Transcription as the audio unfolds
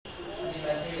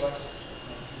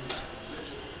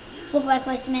Welcome back,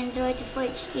 my man. Enjoy to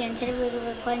 4HD, and today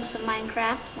we're playing some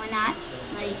Minecraft. Why not?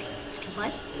 Like, just can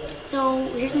play. So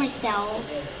here's my cell,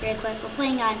 very quick. We're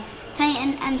playing on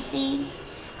TitanMC.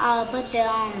 I'll put the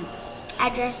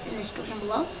address in the description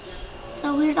below.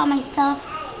 So here's all my stuff.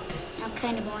 I'm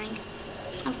kind of boring.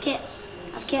 I've Kit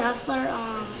Hustler.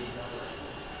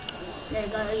 There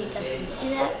you go. You guys can see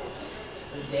that.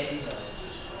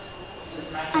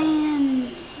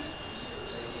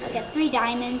 I got 3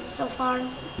 diamonds so far.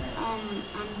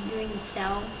 I'm doing the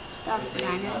sell stuff for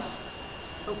diamonds.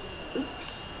 Oh,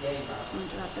 oops. I'm gonna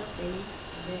drop those babies.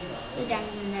 The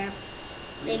diamonds in there.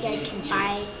 You guys can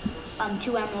buy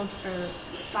 2 emeralds for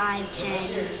 5,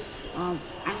 10. I'm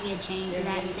gonna change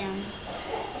that soon.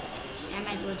 I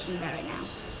might as well change that right now.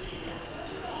 Yes.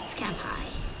 It's kind of high.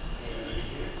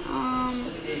 I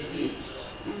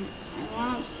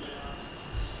want to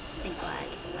think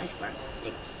like spark.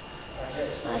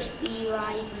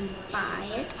 /BUI, you can buy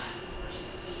it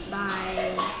by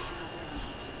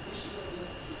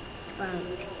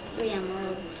 3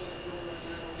 emeralds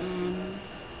and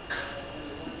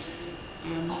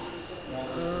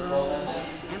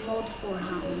emerald 4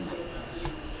 home.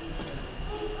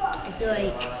 Let's do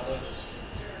like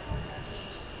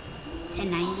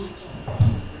 1090,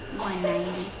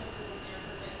 190,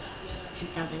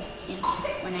 1000. You know,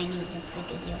 190 is a pretty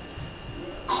good deal.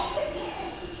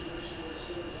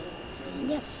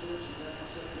 Yep.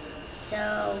 So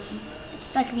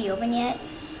it's not gonna be open yet.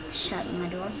 Shut my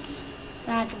door. It's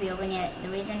not gonna be open yet. The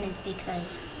reason is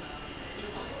because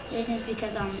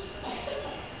because I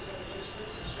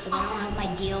don't have my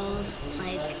deals,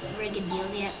 like very good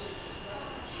deals yet.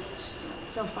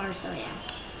 So far, so yeah.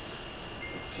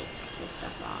 Let's take this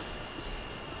stuff off.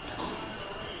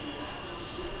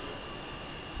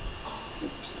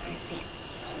 Oops, sorry,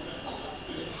 pants.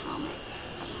 Need a helmet.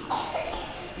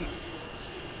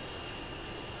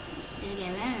 Just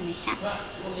get rid of me, huh?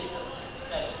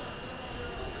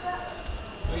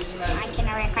 I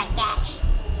cannot record that.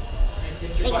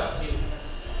 There you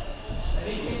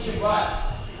go.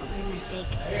 Open my steak.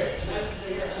 Take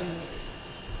 15 minutes.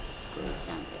 Glue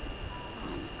something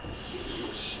on the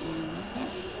machine.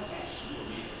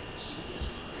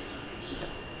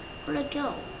 Where'd it go?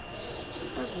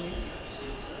 That was weird.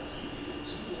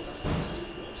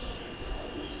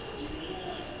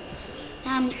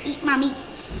 Time to eat my meats.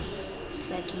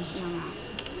 If I can heal now.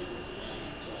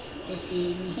 This is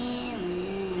me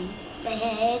healing. The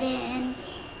head in.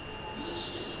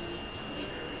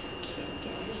 Okay,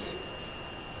 guys.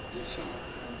 Check.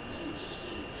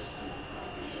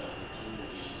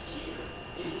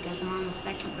 Because I'm on the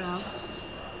 2nd row.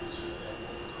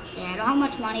 Okay, I don't have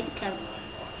much money because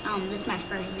this is my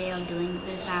first video doing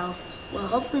this. I will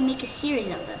hopefully make a series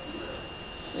of this.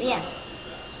 So yeah.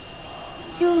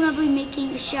 Soon I'll be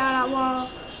making a shout out wall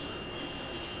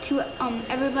to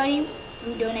everybody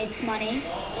who donates money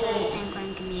to the San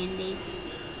Clan community.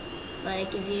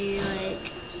 Like if you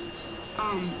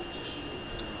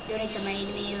donate some money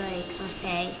to me, like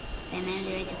 /pay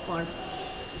Sandman0824,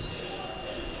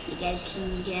 you guys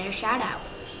can get a shout out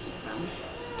from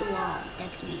the wall.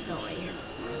 That's gonna go right here.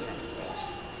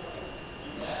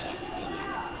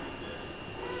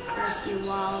 Curse you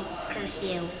walls, curse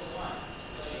you.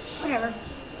 Whatever.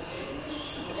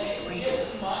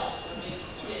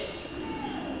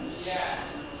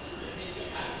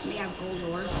 We got gold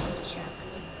ore. Let's check.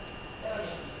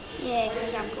 Yeah,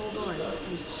 we got gold ore. This is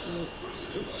gonna be sweet.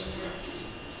 Oops.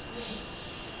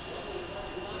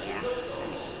 Yeah.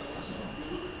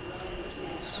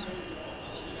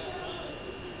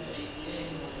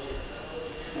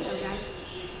 There you go, guys.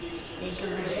 There you go.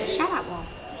 There's a shout out wall.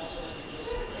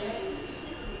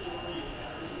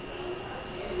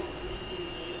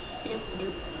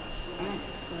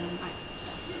 Let's go and buy some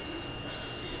stuff.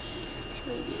 Should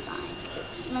we be buying?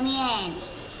 Let me in.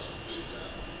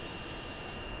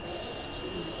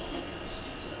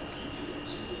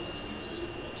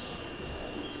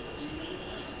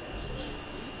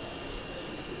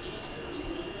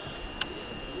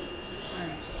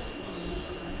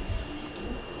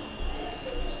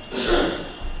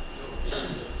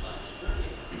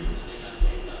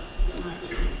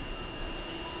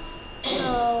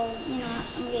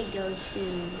 Go to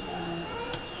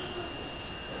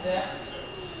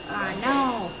no.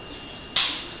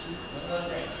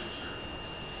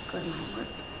 Go to my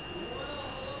work.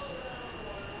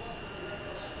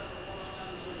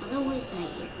 There's always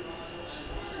night here.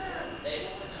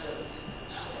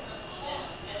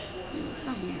 It's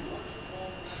not here.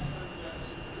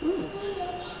 Ooh.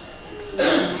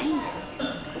 69.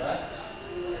 That's cool.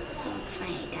 So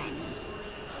shiny diamonds.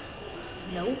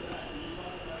 Nope.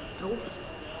 Nope.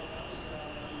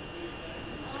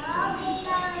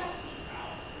 this.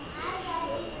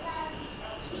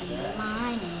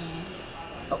 Mining.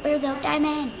 Oh, here we go,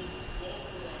 diamond.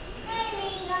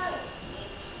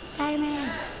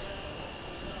 Diamond.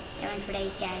 Diamonds for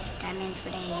days, guys. Diamonds for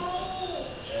days.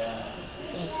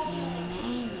 This is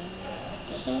mining.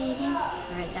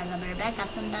 Alright, guys, I'll be right back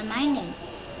after I'm done mining.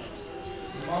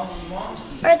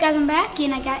 Alright, guys, I'm back,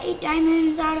 and I got 8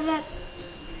 diamonds out of it.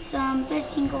 Some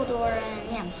 13 gold ore,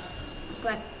 and yeah. Let's go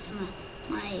back to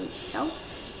myself.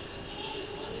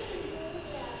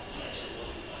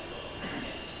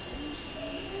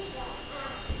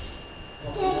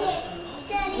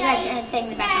 You guys should think in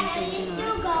the background because you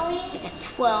know so I got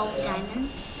 12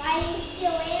 diamonds. Why are you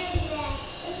still wearing that?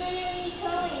 And when are you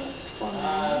going? 12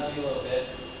 diamonds. A little bit.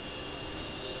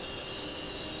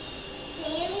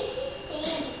 Sammy,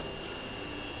 Sammy.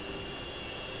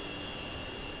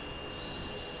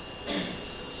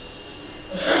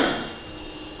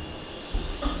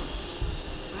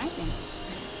 Alright then.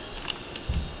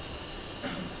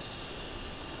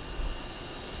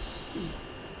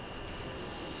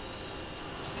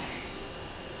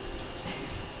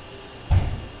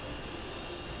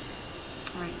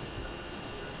 Alright.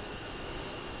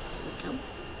 Here we go.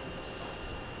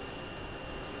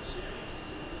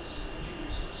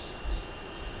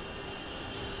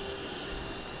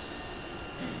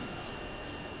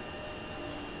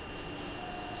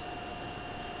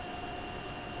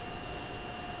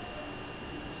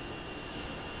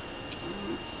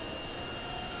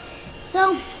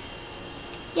 So,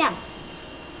 yeah.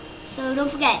 So don't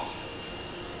forget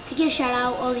to give a shout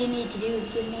out. All you need to do is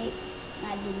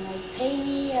pay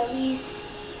me at least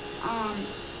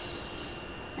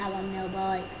not 1 mil,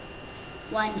 but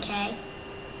like 1K,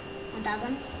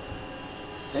 1,000.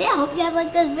 So yeah, hope you guys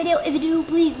like this video. If you do,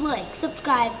 please like,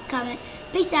 subscribe, comment.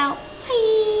 Peace out.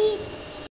 Bye.